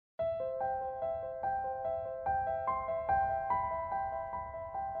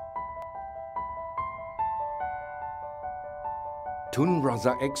Tun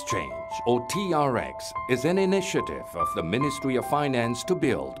Razak Exchange, or TRX, is an initiative of the Ministry of Finance to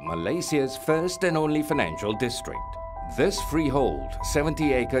build Malaysia's first and only financial district. This freehold,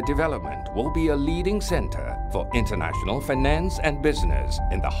 70-acre development will be a leading centre for international finance and business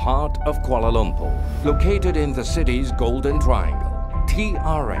in the heart of Kuala Lumpur. Located in the city's Golden Triangle,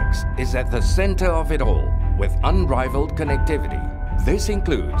 TRX is at the centre of it all, with unrivaled connectivity. This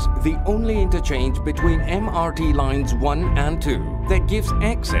includes the only interchange between MRT lines 1 and 2 that gives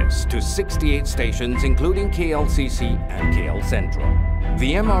access to 68 stations including KLCC and KL Central.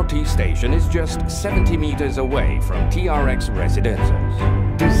 The MRT station is just 70 meters away from Trx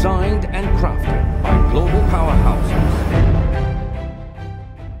Residences, designed and crafted by global powerhouses.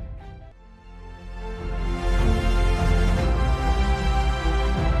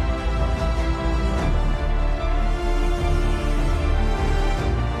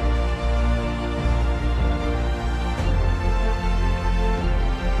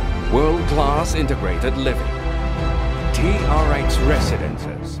 World-class integrated living. Trx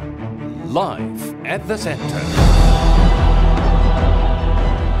Residences. Life at the center.